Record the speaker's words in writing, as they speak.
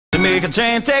Make a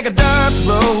train take a dirt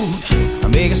road,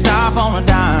 make a stop on a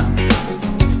dime,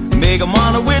 make him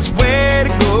wonder which way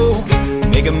to go,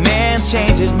 make a man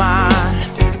change his mind.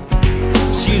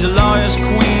 She's a lawyer's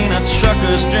queen, a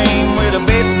trucker's dream, with a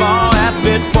baseball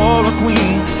outfit for a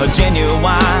queen, a genuine,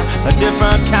 a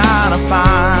different kind of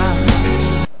fine.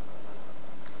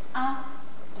 1,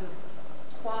 2,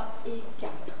 3 et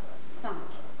 4, 5,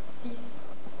 6,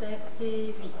 7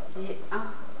 et 8 et 1,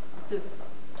 2,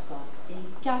 3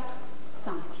 et 4,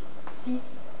 5, 6,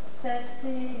 7 et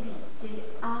 8 et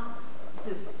 1,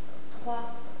 2,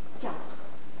 3, 4,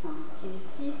 5 et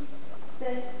 6, 7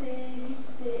 et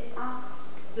 8 et 1,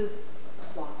 2,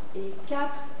 3 et 4,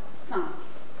 5,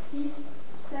 6,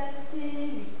 7 et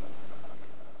 8.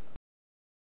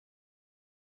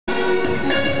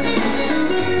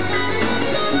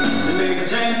 So make a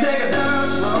train take a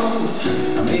dirt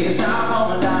road, make a stop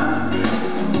on a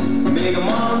dime, make him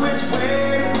wonder which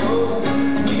way to go,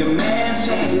 make a man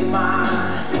change his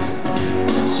mind.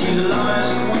 She's a lawyer's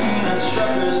queen, a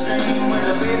trucker's dream, with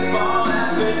a baseball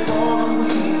outfit for a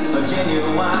queen, a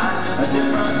genuine, a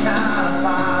different kind of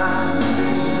fine.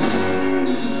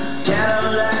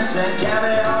 Cadillacs and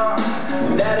caviar,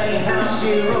 that ain't how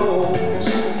she rolls.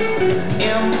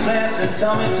 Implants and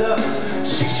tummy tucks,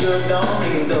 she sure don't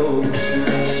need those.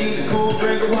 She's a cool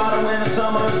drink of water when the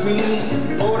summer's mean,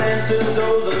 poured into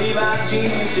those Levi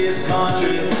jeans. She's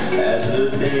country as the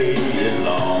day is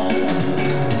long.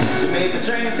 So make a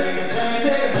train, take a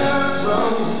dirt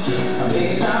road,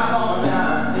 make a stop on a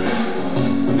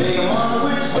dime, make a wonder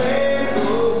which way to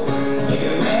go, make a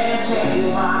man change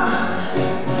his mind.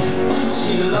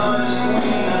 She's a lawyer's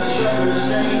queen, a trucker's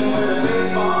dream, with a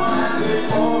baseball outfit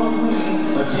for a queen,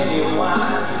 a genuine,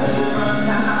 a different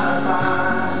kind of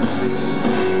fine.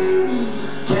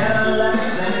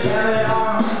 Cadillacs and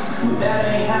caviar, that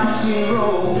ain't how she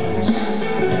rolls.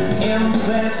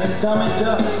 Implants and tummy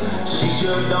tucks, she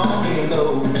sure don't need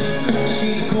those.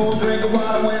 She's a cool drink of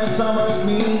water when the summer's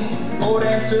mean, poured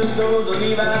into those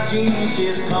Levi jeans.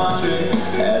 She's country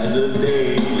as the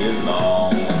day is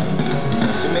long.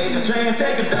 So make a train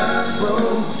take a dirt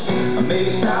road, make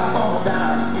a stop on a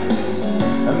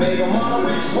dime, make him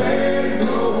wonder which way to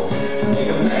go, make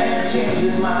a man change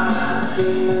his mind.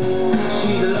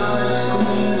 She's a lawyer's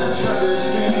queen, a trucker's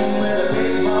dream, with a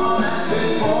baseball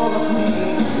outfit for a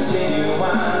queen, a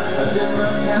genuine, a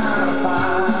different kind of fine.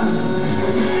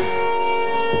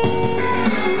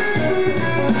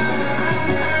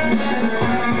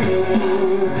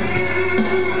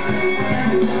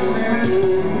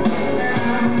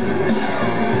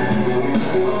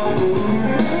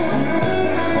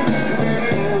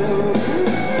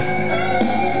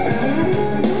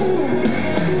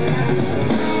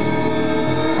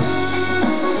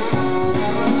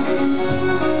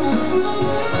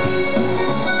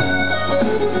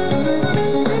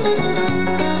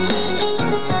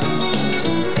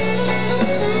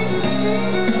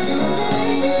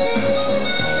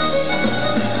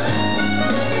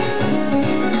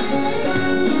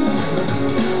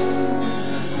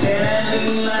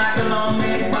 Like a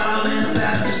long-neck bottle in the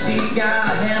passenger seat, got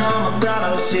a hand on the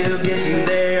throttle, she'll get you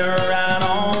there right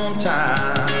on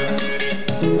time.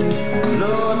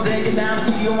 Lord, take it down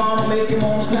to Tijuana, make you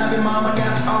wanna slap your mama,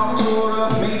 got you all tore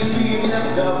up, made you feel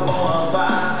left up on a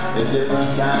fire, a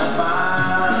different kind of fire.